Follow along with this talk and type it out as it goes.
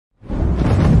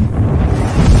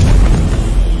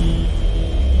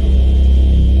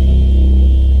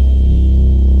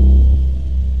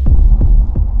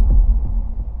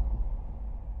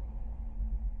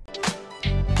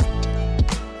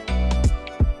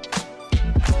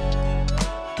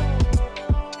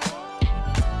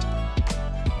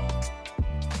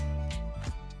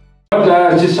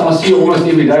I see you almost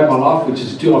every day of my life, which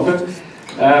is too often.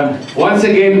 Once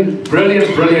again,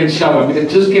 brilliant show. I mean, it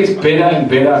just gets better and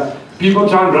better. People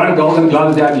try and run Golden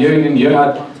Gloves down year in and year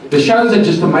out. The shows are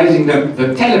just amazing.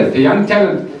 The talent, the young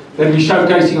talent that we're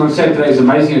showcasing on Saturday is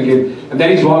amazing again. And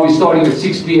that is why we're starting at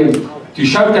 6 p.m. to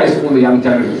showcase all the young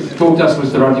talent. Talk to us,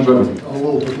 Mr. Rodney Burman. I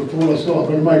will, but before I start,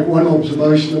 I'm going to make one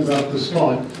observation about this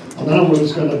fight. I don't know what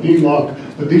it's going to be like,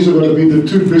 but these are going to be the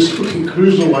two best looking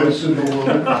cruiserweights in the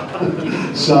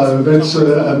world. So that's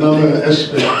another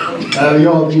aspect.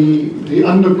 The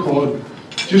undercard,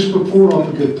 just before I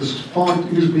forget, this fight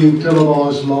is being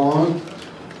televised live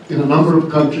in a number of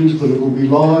countries, but it will be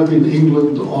live in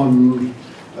England on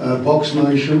Box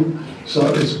Nation. So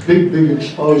it's big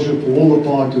exposure for all the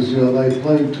fighters here. They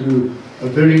play to a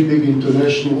very big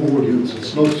international audience.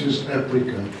 It's not just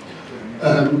Africa.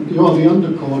 The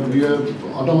undercard, we have,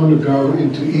 I don't want to go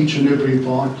into each and every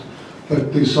fight,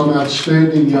 but there's some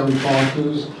outstanding young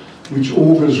fighters which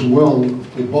augurs well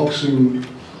for boxing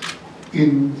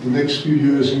in the next few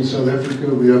years in South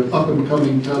Africa. We have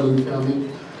up-and-coming talent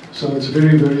coming, so it's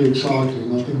very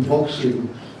exciting. I think boxing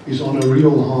is on a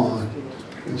real high.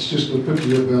 It's just a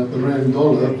pity about the rand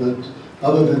dollar, but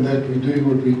other than that, we're doing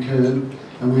what we can,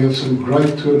 and we have some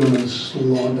great tournaments still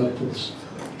lined up for this,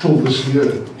 till this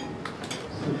year.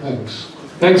 Thanks.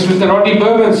 Thanks, Mr. Rodney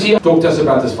Burman. Talk to us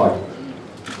about this fight.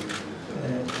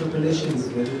 Preparation is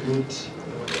very good.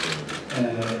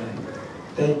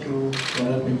 Thank you for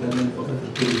helping me for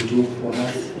everything you do for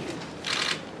us.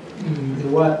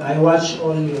 I watch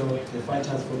all the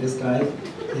fighters for this guy.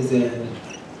 He's a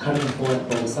coming forward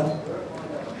boxer,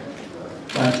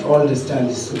 but all the style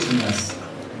is suiting us.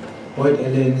 Boyd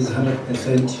Allen is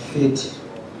 100% fit.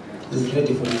 He's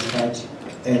ready for this fight,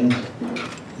 and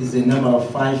is the number of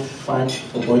 5 fight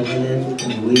for Boyd Allen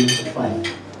and win 5.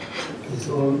 It's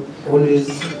always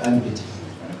unbeaten.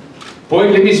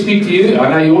 Boyd, let me speak to you. I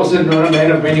know you're also not a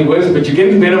man of many words, but you're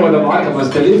getting better with the mic, I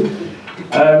must tell you.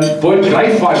 Boyd,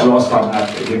 great fight last time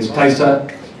out against Tyson.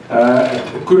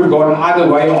 It could have gone either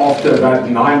way after about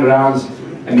 9 rounds,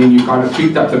 and then you kind of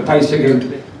picked up the pace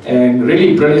again. And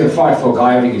really brilliant fight for a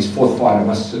guy having his 4th fight. I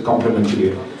must compliment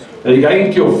you. Now you're going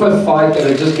into your 5th fight, and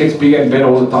it just gets bigger and better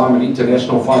all the time, an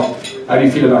international fight. How do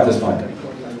you feel about this fight?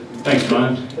 Thanks,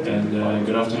 Brian, and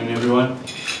good afternoon, everyone.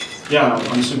 Yeah,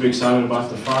 I'm super excited about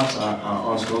the fight.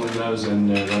 I asked Golden Gloves and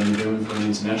Rodney Burman for an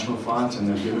international fight, and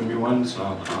they've given me one, so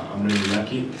I'm really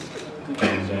lucky.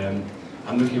 And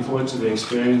I'm looking forward to the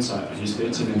experience. He's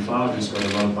 13-5, he's got a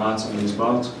lot of fights under his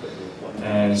belt.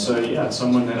 And so yeah, it's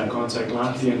someone that I can't take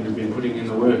lightly, and we've been putting in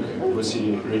the work.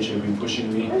 Obviously, Rich have been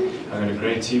pushing me. I've got a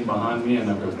great team behind me, and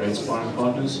I've got great sparring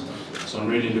partners. So I'm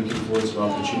really looking forward to the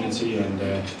opportunity and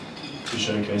to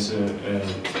showcase a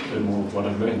bit more of what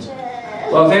I've learned.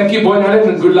 Well, thank you, Boyd Allen,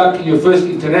 and good luck in your first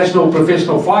international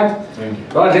professional fight. Thank you.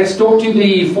 Right, let's talk to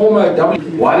the former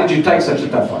W. Why did you take such a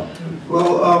tough fight?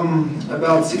 Well,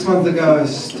 about 6 months ago, I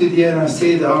stood here and I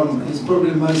said he's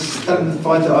probably the most talented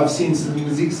fighter I've seen since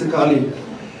Muzik Sakali.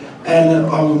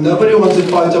 And nobody wants to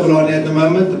fight Jabulani at the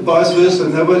moment, vice versa,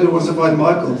 nobody wants to fight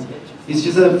Michael. He's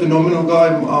just a phenomenal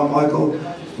guy, Michael.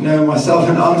 You know, myself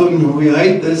and Anton, we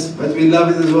hate this, but we love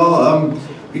it as well.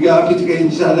 We go up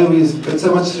against each other, we've got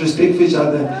so much respect for each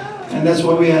other. And that's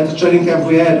why we had the training camp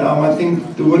we had. I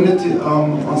think the winner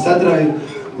on Saturday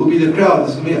will be the crowd.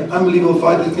 It's going to be an unbelievable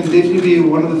fight. It can definitely be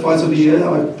one of the fights of the year,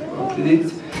 I predict.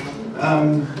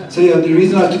 So yeah, the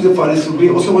reason I took the fight is we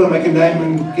also want to make a name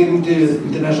and get into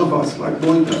international fights like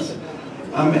Boyd does.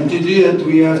 And to do it,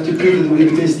 we have to prove that we're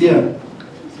the best here.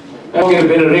 I'll get a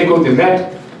better record than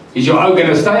that. Is your own going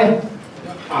to stay?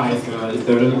 It's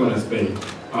definitely going to stay.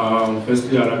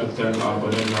 Firstly, I'd like to thank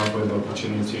Boyd for the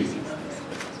opportunity.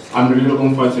 I'm really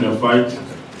looking forward to the fight.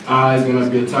 It's going to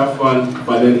be a tough one,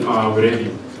 but then we're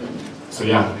ready. So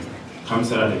yeah, come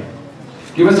Saturday.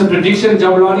 Give us a prediction,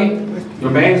 Jabulani. Your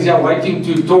man's here waiting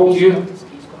to talk to you.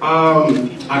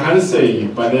 I can't say,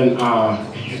 but then I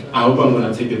hope I'm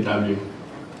going to take the W.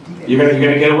 You're gonna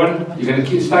get a win? You're going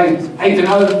to stay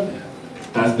 8-0?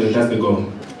 That's the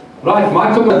goal. Right,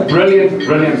 Michael, a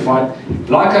brilliant fight.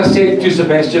 Like I said to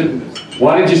Sebastian,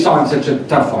 why did you sign such a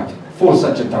tough fight? For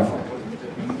such a tough fight?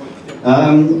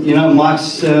 You know,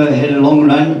 Mike's had a long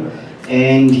run,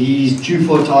 and he's due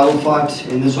for a title fight,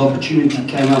 and this opportunity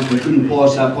came up. We couldn't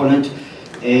pass up on it,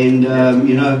 and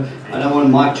you know, I don't want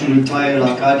Mike to retire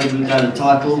like I did without a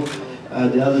title.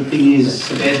 The other thing is,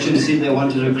 Sebastian said they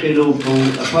wanted a credible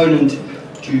opponent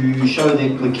to show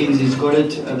that Mackenzie's got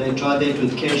it. They tried that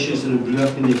with Cassius and it blew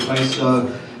up in their face. So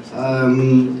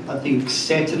I think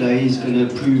Saturday is going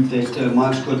to prove that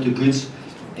Mike's got the goods.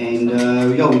 And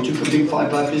yeah, we took a big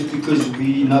fight like this because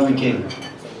we know we can.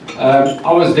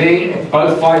 I was there at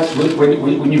both fights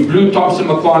when you blew Thompson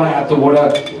Makwana out the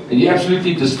water and you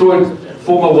absolutely destroyed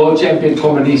former world champion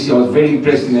Comanisi. I was very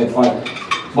impressed in that fight.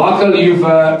 Michael, you're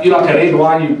like a red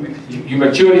wine. You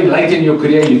matured late in your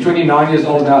career. You're 29 years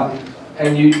old now,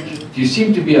 and you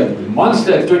seem to be a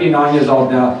monster at 29 years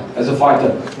old now as a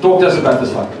fighter. Talk to us about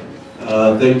this fight.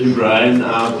 Thank you, Brian.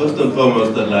 First and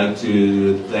foremost, I'd like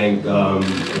to thank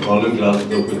Golden Gloves for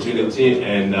the opportunity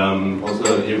and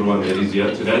also everyone that is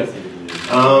here today.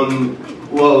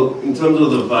 Well, in terms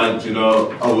of the fight, you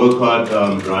know, I work hard,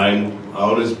 Brian. I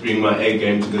always bring my A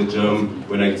game to the gym.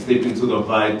 When I step into the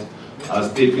fight, I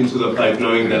step into the fight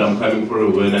knowing that I'm coming for a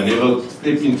win. I never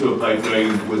step into a fight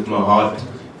knowing with my heart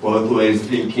both ways,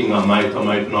 thinking I might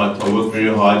not. I work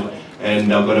very hard.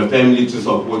 And I've got a family to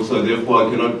support, so therefore I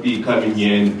cannot be coming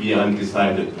here and be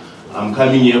undecided. I'm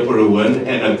coming here for a win,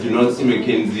 and I do not see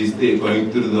Mackenzie stay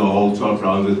going through the whole 12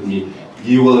 rounds with me.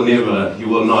 He will never, he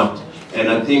will not. And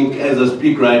I think as I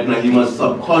speak right now, he must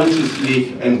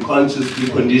subconsciously and consciously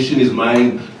condition his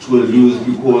mind to a lose,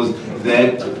 because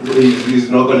that he's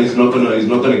not gonna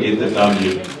get the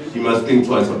W. He must think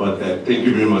twice about that. Thank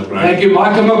you very much, Brian. Thank you,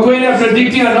 Michael McQueen,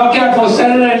 predicting a knockout for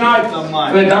Saturday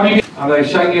night. Are they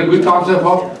showing you a good time so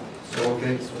far?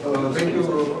 Okay. Thank you.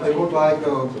 I would like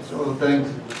to thank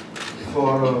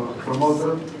for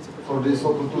promoter for this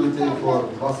opportunity for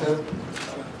Vasil.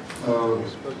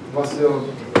 Vasil,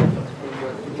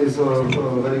 it is a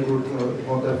very good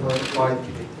wonderful fight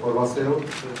for Vasil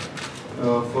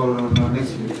for the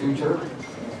next future.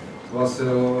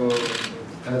 Vasil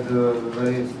had a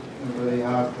very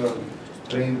hard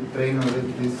trainer with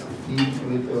this team,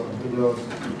 with your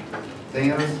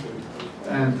trainers.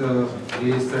 And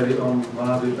he is ready on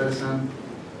 100%.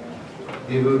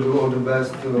 He will do all the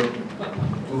best to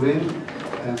win,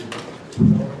 and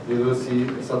we will see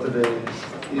Saturday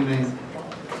evening.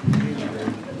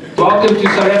 Welcome to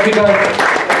South Africa.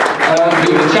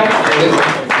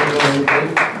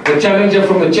 The challenger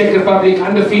from the Czech Republic,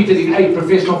 undefeated in 8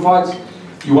 professional fights.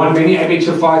 You won many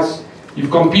amateur fights.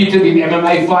 You've competed in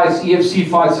MMA fights, EFC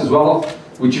fights as well,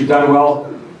 which you've done well.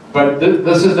 But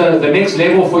this is the next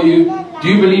level for you. Do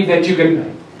you believe that you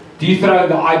can dethrone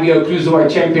the IBO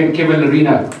Cruiserweight champion Kevin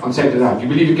Lerena on Saturday night? Do you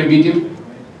believe you can beat him?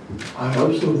 I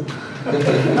hope so. I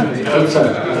hope so.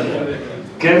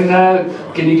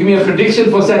 Can you give me a prediction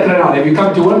for Saturday night? Have you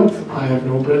come to win? I have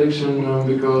no prediction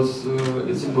because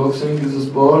it's boxing, it's a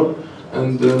sport,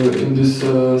 and in this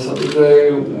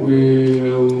Saturday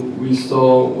we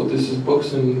saw what this is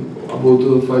boxing, about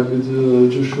the fight with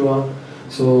Joshua,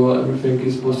 so everything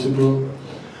is possible.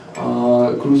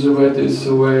 Cruiserweight is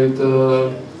a weight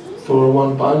for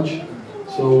one punch,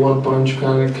 so one punch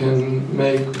can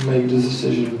make this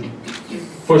decision.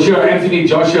 For sure, Anthony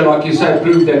Joshua, like you said,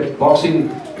 proved that boxing,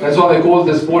 that's why they call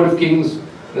it the sport of kings.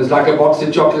 There's like a box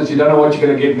of chocolates, you don't know what you're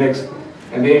going to get next.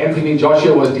 And there Anthony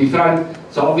Joshua was dethroned,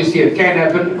 so obviously it can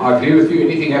happen. I agree with you,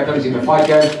 anything happens in the fight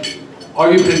game.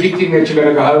 Are you predicting that you're going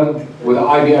to go home with the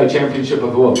IBO Championship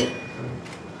of the World?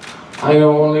 I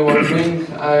know only one thing.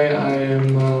 I am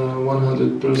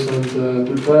 100%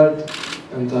 prepared,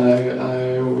 and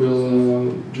I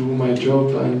will do my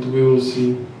job, and we will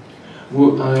see.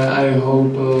 I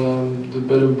hope the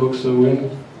better boxer win,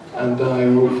 and I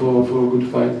hope for a good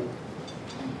fight.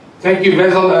 Thank you,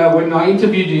 Vasil. When I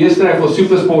interviewed you yesterday for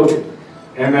Supersport,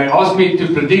 and they asked me to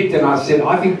predict, and I said,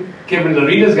 I think Kevin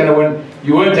Lerena is going to win,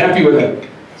 you weren't happy with it.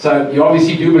 So you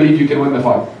obviously do believe you can win the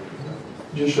fight.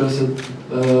 Joshua said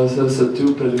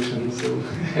 2 predictions. So.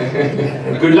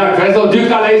 Good luck, Vasil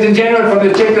Ducar, ladies and gentlemen, from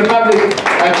the Czech Republic,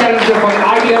 a challenger from the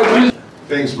IBO Cruiser.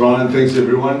 Thanks, Brian. Thanks,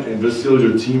 everyone. And Vasil,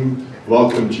 your team,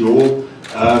 welcome to you all.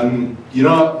 You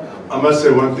know, I must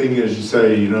say one thing, as you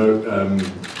say, you know,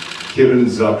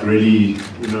 Kevin's like really,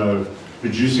 you know,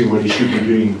 producing what he should be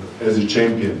doing as a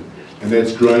champion, and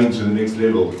that's growing to the next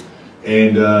level.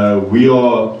 And we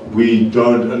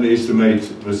don't underestimate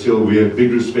Vasil. We have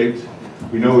big respect.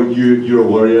 We know you're a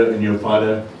warrior and you're a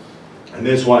fighter, and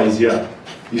that's why he's here.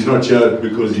 He's not here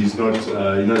because he's not,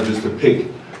 you know, just a pick.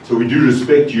 So we do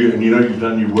respect you, and you know you've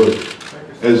done your work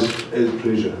as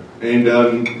pleasure. And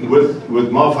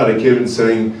with my fighter Kevin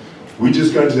saying, we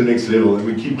just go to the next level and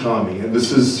we keep climbing. And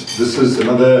this is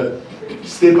another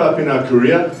step up in our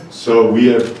career. So we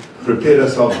have prepared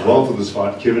ourselves well for this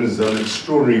fight. Kevin has done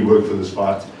extraordinary work for this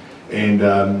fight, and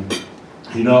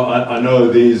you know, I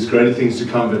know there's greater things to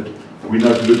come, but we're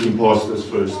not looking past this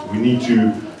first. We need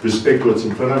to respect what's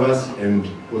in front of us, and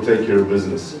we'll take care of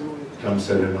business come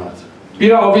Saturday night.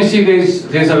 Peter, obviously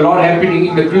there's a lot happening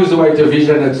in the cruiserweight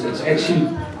division.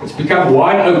 It's become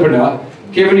wide open now.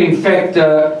 Kevin, in fact,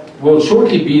 will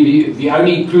shortly be the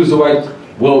only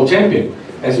cruiserweight world champion.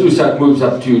 as Usyk moves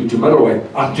up to middleweight,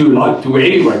 to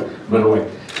heavyweight, middleweight.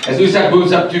 As Usyk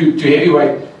moves up to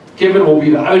heavyweight, Kevin will be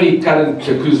the only current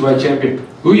cruiserweight champion.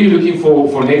 Who are you looking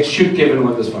for next? Should Kevin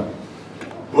win this fight?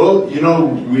 Well, as you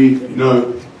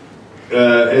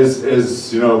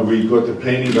know, we got the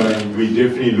planning going. We're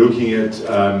definitely looking at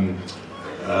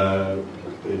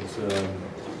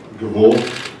Gavor.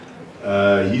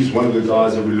 He's one of the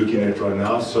guys that we're looking at right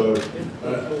now. So,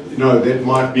 that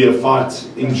might be a fight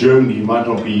in Germany. It might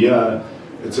not be here.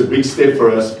 It's a big step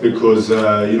for us because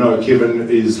Kevin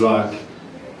is like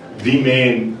the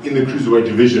man in the cruiserweight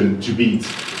division to beat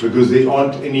because there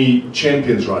aren't any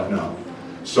champions right now.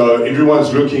 So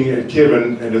everyone's looking at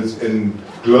Kevin, and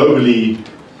globally,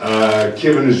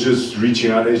 Kevin is just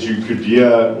reaching out. As you could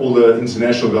hear all the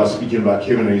international guys speaking about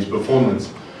Kevin and his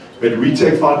performance. But we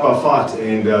take fight by fight,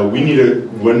 and we need a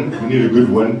win. We need a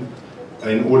good win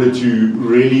in order to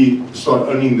really start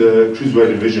owning the cruiserweight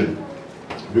division.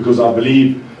 Because I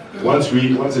believe once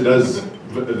it does,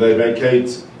 they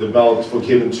vacate the belt for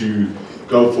Kevin to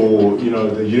go for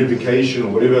the unification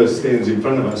or whatever stands in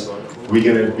front of us, we're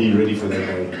going to be ready for that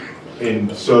day.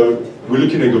 And so we're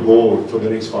looking at Gabor for the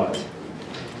next fight.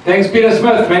 Thanks, Peter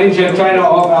Smith, manager and trainer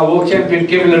of our world champion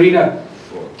Kevin Lerena.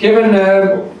 Kevin,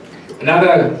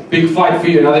 another big fight for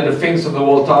you, another defense of the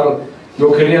world title.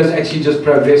 Your career has actually just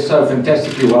progressed so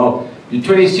fantastically well. You're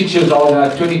 26 years old now,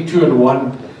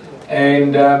 22-1.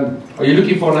 And are you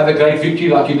looking for another great victory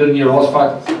like you did in your last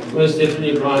fight? Most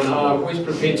definitely, Brian. I'm always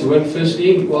prepared to win.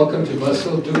 Firstly, welcome to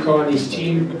Vasil Ducar and his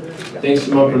team. Thanks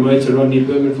to my promoter, Rodney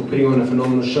Berman, for putting on a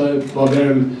phenomenal show.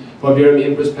 Barbarian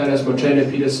Empress Palace, my trainer,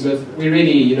 Peter Smith. We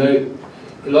really,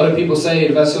 a lot of people say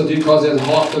Vasil Ducar has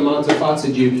half the amount of fights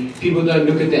as you. People don't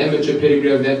look at the amateur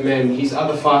pedigree of that man. His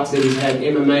other fights that he's had,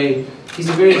 MMA. He's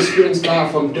a very experienced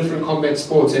guy from different combat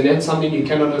sports, and that's something you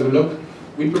cannot overlook.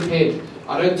 We're prepared.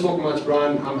 I don't talk much,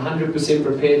 Brian. I'm 100%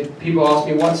 prepared. People ask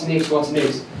me, what's next, what's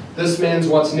next? This man's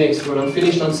what's next. When I'm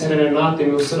finished on Saturday night,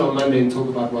 then we'll sit on Monday and talk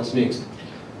about what's next.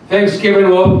 Thanks, Kevin.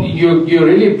 Well, you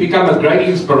really become a great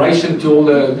inspiration to all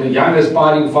the young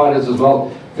aspiring fighters as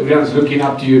well. Everyone's looking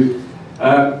up to you.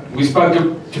 We spoke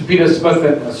to Peter Smith,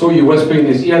 and I saw you whispering in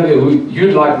his ear there who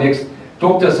you'd like next.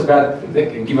 Talk to us about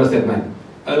that and give us that name.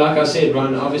 Like I said,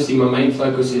 Brian, obviously my main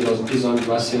focus is on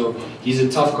Vasil. He's a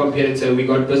tough competitor. We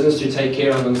got business to take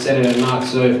care of on Saturday night,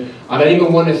 so I don't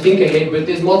even want to think ahead, but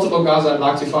there's multiple guys I'd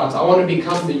like to fight. I want to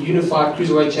become the unified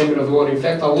cruiserweight champion of the world. In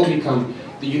fact, I will become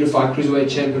the unified cruiserweight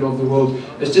champion of the world.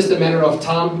 It's just a matter of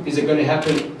time. Is it going to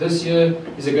happen this year?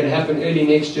 Is it going to happen early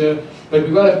next year? But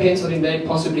we've got a penciled in date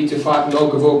possibly to fight Noel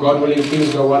Gavor, God willing,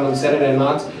 things go well on Saturday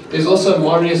night. There's also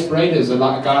Marius Braiders, a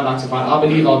guy I'd like to fight. I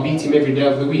believe I'll beat him every day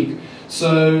of the week.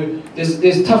 So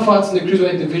there's tough fights in the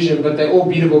cruiserweight division, but they're all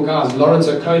beatable guys. Lawrence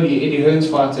Okoli, Eddie Hearn's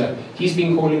fighter, he's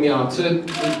been calling me out. So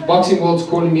boxing world's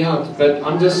calling me out, but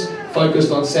I'm just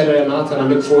focused on Saturday night, and I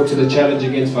look forward to the challenge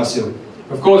against Vasil.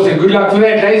 Of course, and good luck for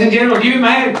that, ladies and gentlemen. You,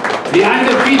 man, the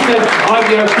undefeated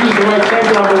cruiserweight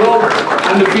champion of the world,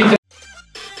 undefeated.